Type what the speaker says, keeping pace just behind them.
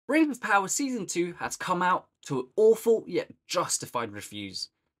Rings of Power Season 2 has come out to awful yet justified reviews,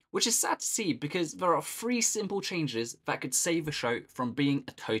 which is sad to see because there are 3 simple changes that could save the show from being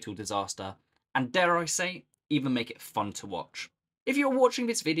a total disaster, and dare I say, even make it fun to watch. If you're watching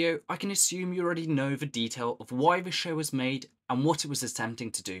this video, I can assume you already know the detail of why the show was made and what it was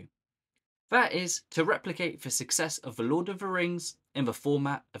attempting to do. That is, to replicate the success of The Lord of the Rings in the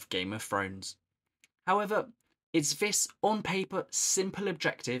format of Game of Thrones. However, it's this, on paper, simple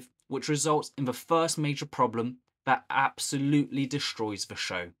objective which results in the first major problem that absolutely destroys the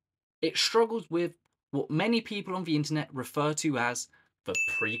show. It struggles with what many people on the internet refer to as the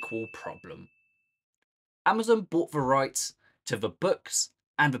prequel problem. Amazon bought the rights to the books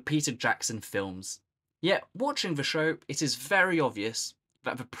and the Peter Jackson films. Yet, watching the show, it is very obvious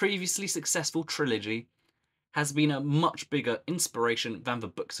that the previously successful trilogy has been a much bigger inspiration than the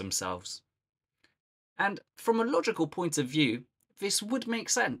books themselves. And from a logical point of view, this would make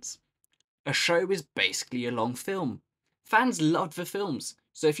sense. A show is basically a long film. Fans loved the films,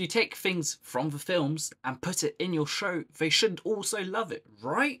 so if you take things from the films and put it in your show, they should also love it,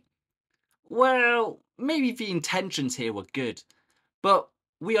 right? Well, maybe the intentions here were good, but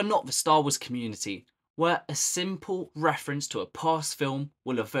we are not the Star Wars community, where a simple reference to a past film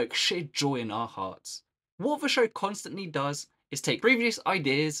will evoke sheer joy in our hearts. What the show constantly does is take previous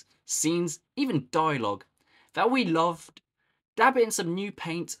ideas, scenes, even dialogue that we loved, dab it in some new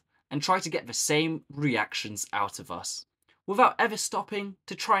paint, and try to get the same reactions out of us, without ever stopping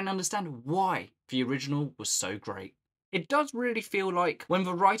to try and understand why the original was so great. It does really feel like when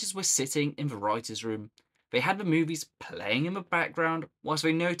the writers were sitting in the writers' room, they had the movies playing in the background whilst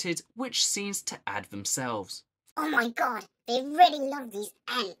they noted which scenes to add themselves. Oh my god, they really love these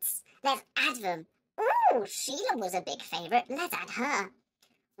ants. Let's add them. Ooh, Sheila was a big favourite. Let's add her.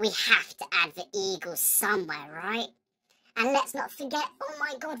 We have to add the eagle somewhere, right? And let's not forget, oh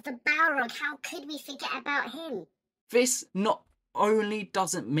my god, the Balrog. How could we forget about him? This not only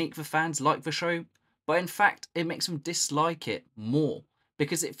doesn't make the fans like the show, but in fact it makes them dislike it more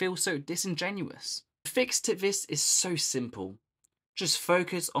because it feels so disingenuous. The fix to this is so simple. Just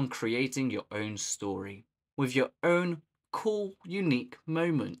focus on creating your own story with your own cool, unique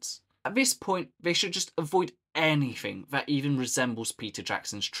moments. At this point, they should just avoid anything that even resembles Peter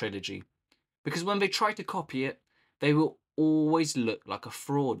Jackson's trilogy, because when they try to copy it, they will always look like a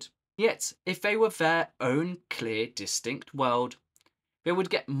fraud. Yet, if they were their own clear, distinct world, they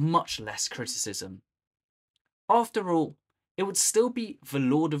would get much less criticism. After all, it would still be The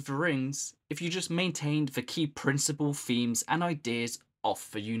Lord of the Rings if you just maintained the key principal themes and ideas of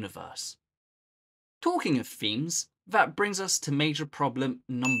the universe. Talking of themes, that brings us to major problem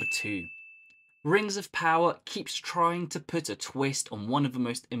number 2. Rings of Power keeps trying to put a twist on one of the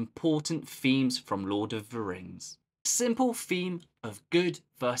most important themes from Lord of the Rings. The simple theme of good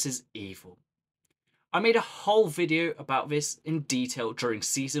versus evil. I made a whole video about this in detail during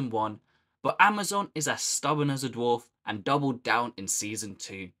Season 1, but Amazon is as stubborn as a dwarf and doubled down in Season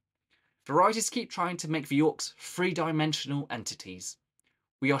 2. The writers keep trying to make the orcs 3-dimensional entities.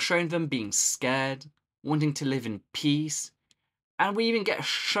 We are shown them being scared, wanting to live in peace, and we even get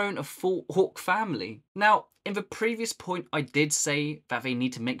shown a full orc family. Now, in the previous point I did say that they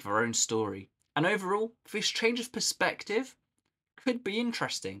need to make their own story, and overall, this change of perspective could be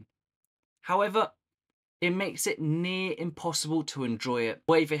interesting. However, it makes it near impossible to enjoy it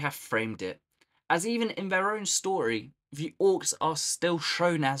the way they have framed it, as even in their own story, the orcs are still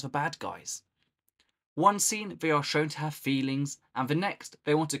shown as the bad guys. One scene they are shown to have feelings, and the next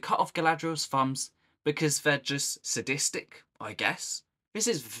they want to cut off Galadriel's thumbs because they're just sadistic, I guess. This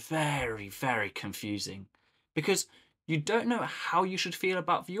is very, very confusing, because you don't know how you should feel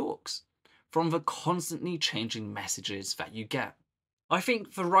about the orcs from the constantly changing messages that you get. I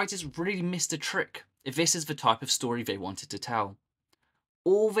think the writers really missed a trick if this is the type of story they wanted to tell.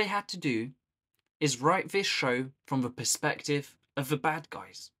 All they had to do is write this show from the perspective of the bad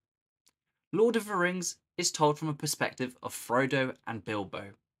guys. Lord of the Rings is told from a perspective of Frodo and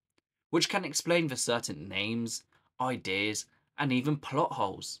Bilbo, which can explain the certain names, ideas, and even plot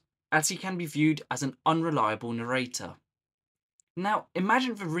holes, as he can be viewed as an unreliable narrator. Now,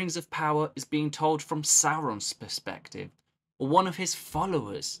 imagine the Rings of Power is being told from Sauron's perspective, or one of his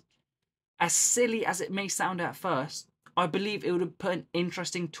followers. As silly as it may sound at first, I believe it would put an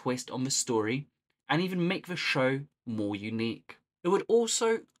interesting twist on the story and even make the show more unique. It would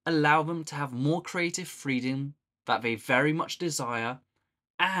also allow them to have more creative freedom that they very much desire,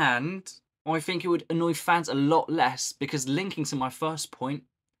 and I think it would annoy fans a lot less because, linking to my first point,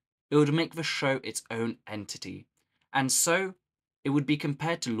 it would make the show its own entity, and so it would be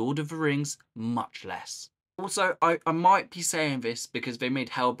compared to Lord of the Rings much less. Also, I might be saying this because they made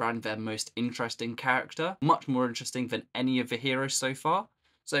Hellbrand their most interesting character, much more interesting than any of the heroes so far,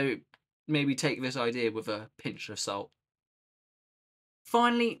 so maybe take this idea with a pinch of salt.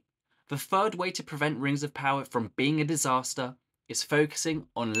 Finally, the third way to prevent Rings of Power from being a disaster is focusing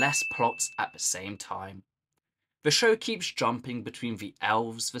on less plots at the same time. The show keeps jumping between the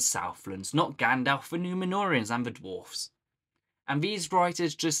elves, the Southlands, not Gandalf, the Númenóreans and the dwarfs. And these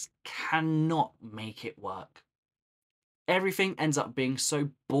writers just cannot make it work. Everything ends up being so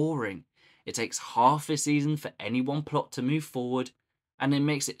boring. It takes half a season for any one plot to move forward, and it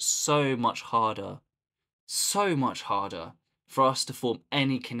makes it so much harder for us to form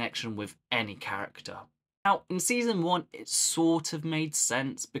any connection with any character. Now, in season 1, it sort of made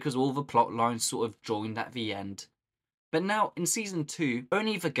sense because all the plot lines sort of joined at the end. But now, in season 2,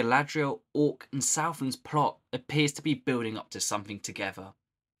 only the Galadriel, Orc and Southlands plot appears to be building up to something together.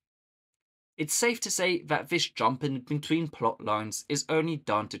 It's safe to say that this jump in between plot lines is only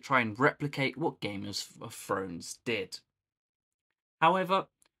done to try and replicate what Game of Thrones did. However,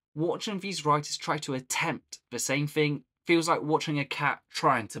 watching these writers try to attempt the same thing feels like watching a cat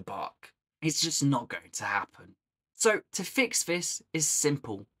trying to bark. It's just not going to happen. So to fix this is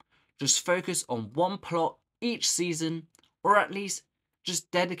simple. Just focus on one plot each season, or at least just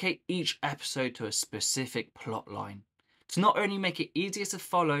dedicate each episode to a specific plot line, to not only make it easier to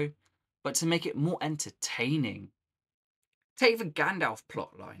follow, but to make it more entertaining. Take the Gandalf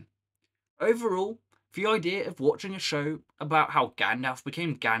plotline. Overall, the idea of watching a show about how Gandalf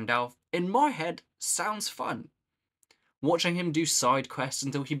became Gandalf, in my head, sounds fun. Watching him do side quests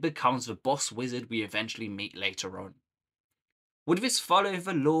until he becomes the boss wizard we eventually meet later on. Would this follow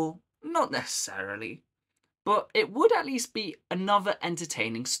the lore? Not necessarily. But it would at least be another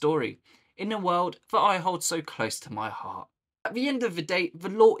entertaining story, in a world that I hold so close to my heart. At the end of the day, the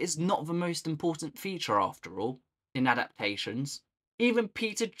lore is not the most important feature after all, in adaptations. Even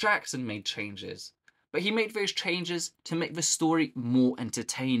Peter Jackson made changes, but he made those changes to make the story more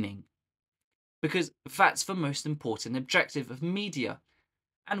entertaining. Because that's the most important objective of media.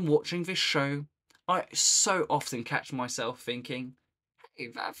 And watching this show, I so often catch myself thinking,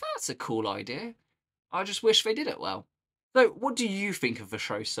 hey, that's a cool idea. I just wish they did it well. So, what do you think of the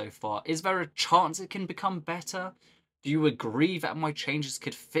show so far? Is there a chance it can become better? Do you agree that my changes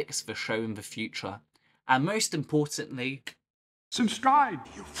could fix the show in the future? And most importantly, subscribe,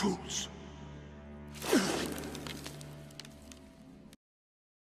 you fools!